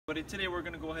But today we're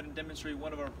going to go ahead and demonstrate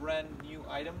one of our brand new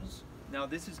items. Now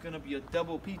this is going to be a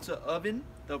double pizza oven.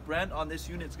 The brand on this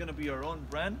unit is going to be our own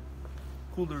brand,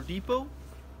 Cooler Depot.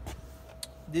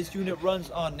 This unit runs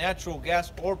on natural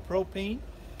gas or propane.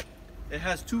 It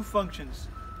has two functions.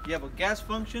 You have a gas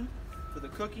function for the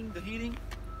cooking, the heating.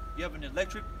 You have an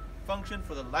electric function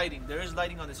for the lighting. There is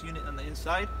lighting on this unit on the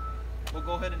inside. We'll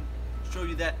go ahead and show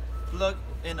you that plug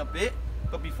in a bit.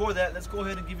 But before that, let's go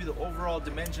ahead and give you the overall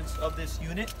dimensions of this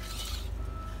unit.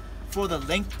 For the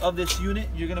length of this unit,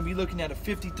 you're going to be looking at a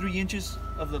 53 inches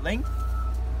of the length.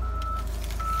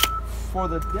 For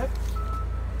the depth,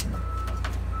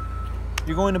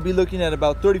 you're going to be looking at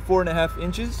about 34.5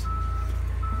 inches.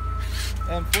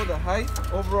 And for the height,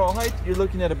 overall height, you're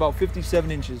looking at about 57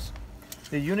 inches.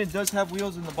 The unit does have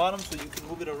wheels in the bottom, so you can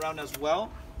move it around as well.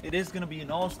 It is going to be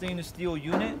an all stainless steel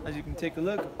unit, as you can take a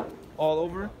look, all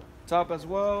over. Top as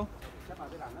well.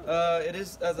 It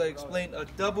is, as I explained, a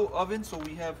double oven, so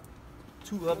we have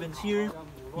two ovens here.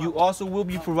 You also will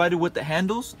be provided with the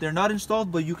handles. They're not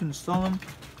installed, but you can install them.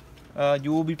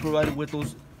 You will be provided with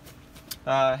those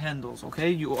handles. Okay,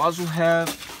 you also have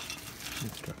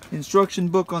instruction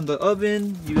book on the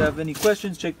oven. You have any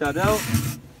questions, check that out.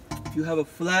 You have a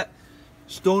flat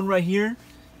stone right here.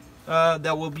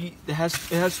 It has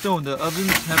stone. The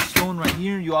ovens have stone right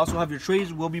here. You also have your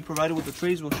trays. We'll be provided with the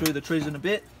trays. We'll show you the trays in a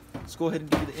bit. Let's go ahead and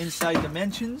give you the inside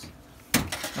dimensions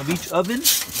of each oven.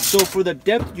 So for the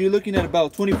depth, you're looking at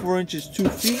about 24 inches, 2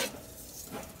 feet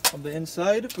of the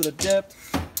inside for the depth.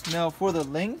 Now for the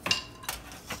length,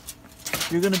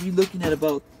 you're going to be looking at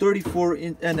about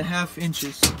 34.5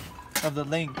 inches of the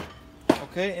length.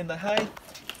 Okay, and the height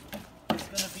is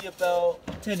going to be about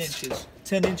 10 inches.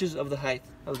 10 inches of the height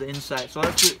of the inside. So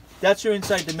that's your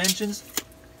inside dimensions.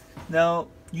 Now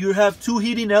you have two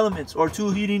heating elements or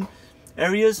two heating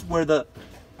areas where the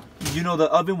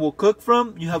oven will cook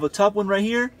from. You have a top one right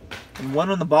here and one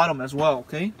on the bottom as well.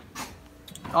 Okay,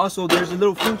 also there's a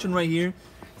little function right here.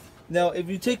 Now if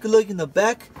you take a look in the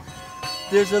back,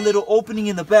 there's a little opening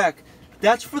in the back.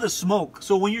 That's for the smoke.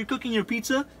 So when you're cooking your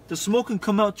pizza, the smoke can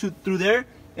come out through there,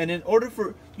 and in order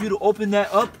for you to open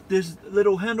that up, there's a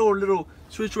little handle or little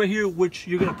switch right here which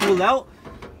you're gonna pull out.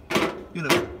 You're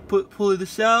gonna pull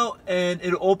this out and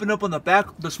it'll open up on the back.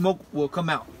 The smoke will come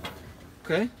out.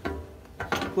 Okay,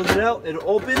 pull it out, it'll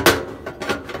open,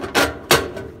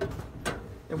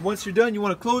 and once you're done, you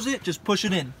want to close it, just push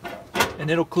it in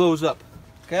and it'll close up.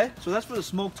 Okay, so that's for the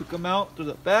smoke to come out through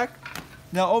the back.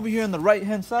 Now over here on the right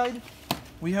hand side,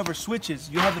 we have our switches.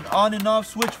 You have an on and off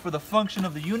switch for the function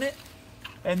of the unit,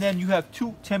 and then you have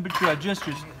two temperature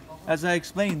adjusters. As I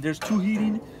explained, there's two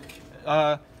heating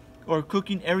or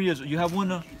cooking areas. You have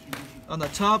one on the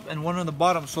top and one on the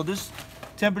bottom. So this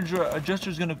temperature adjuster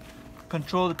is going to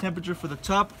control the temperature for the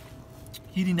top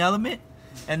heating element,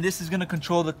 and this is going to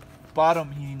control the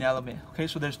bottom heating element. Okay,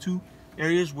 so there's two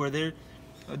areas where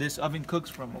this oven cooks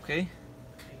from. Okay,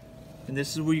 and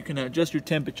this is where you can adjust your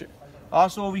temperature.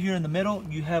 Also over here in the middle,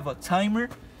 you have a timer.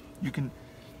 You can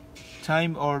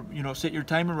time or set your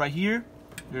timer right here.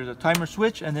 There's a timer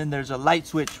switch, and then there's a light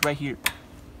switch right here.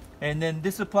 And then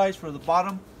this applies for the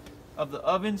bottom of the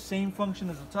oven, same function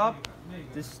as the top.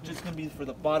 This is just going to be for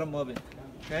the bottom oven.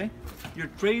 Okay, your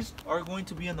trays are going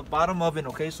to be in the bottom oven.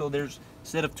 Okay, so there's,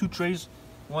 instead of two trays,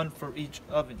 one for each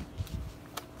oven.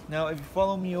 Now if you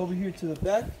follow me over here to the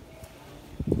back,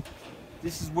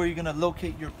 this is where you're going to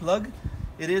locate your plug.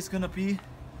 It is going to be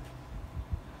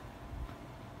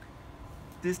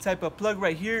this type of plug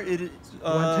right here. It is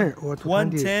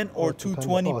 110 or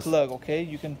 220 plug. Okay,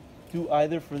 you can do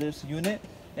either for this unit.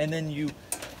 And then you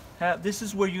have, this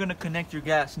is where you're going to connect your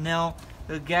gas. Now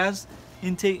the gas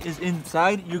intake is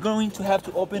inside. You're going to have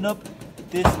to open up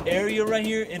this area right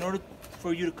here in order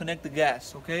for you to connect the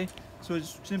gas. Okay, so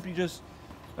it's simply just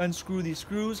unscrew these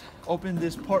screws, open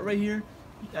this part right here,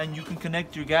 and you can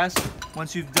connect your gas.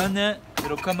 Once you've done that,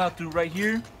 it'll come out through right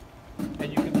here,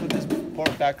 and you can put this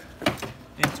part back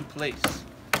into place.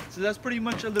 So that's pretty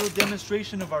much a little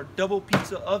demonstration of our double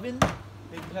pizza oven.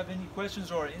 If you have any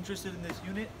questions or are interested in this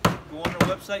unit, go on our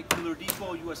website,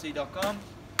 coolerdepot.usa.com.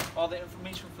 All the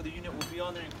information for the unit will be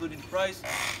on there, including price,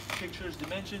 pictures,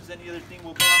 dimensions, any other thing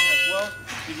will be on there as well.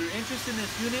 If you're interested in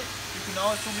this unit, you can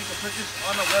also make a purchase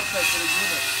on our website for the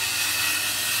unit.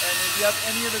 And if you have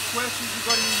any other questions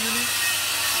regarding the unit,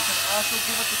 you can also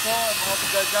give us a call and we'll help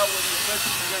you guys out with any questions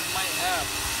you guys might have.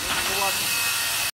 Thanks for watching.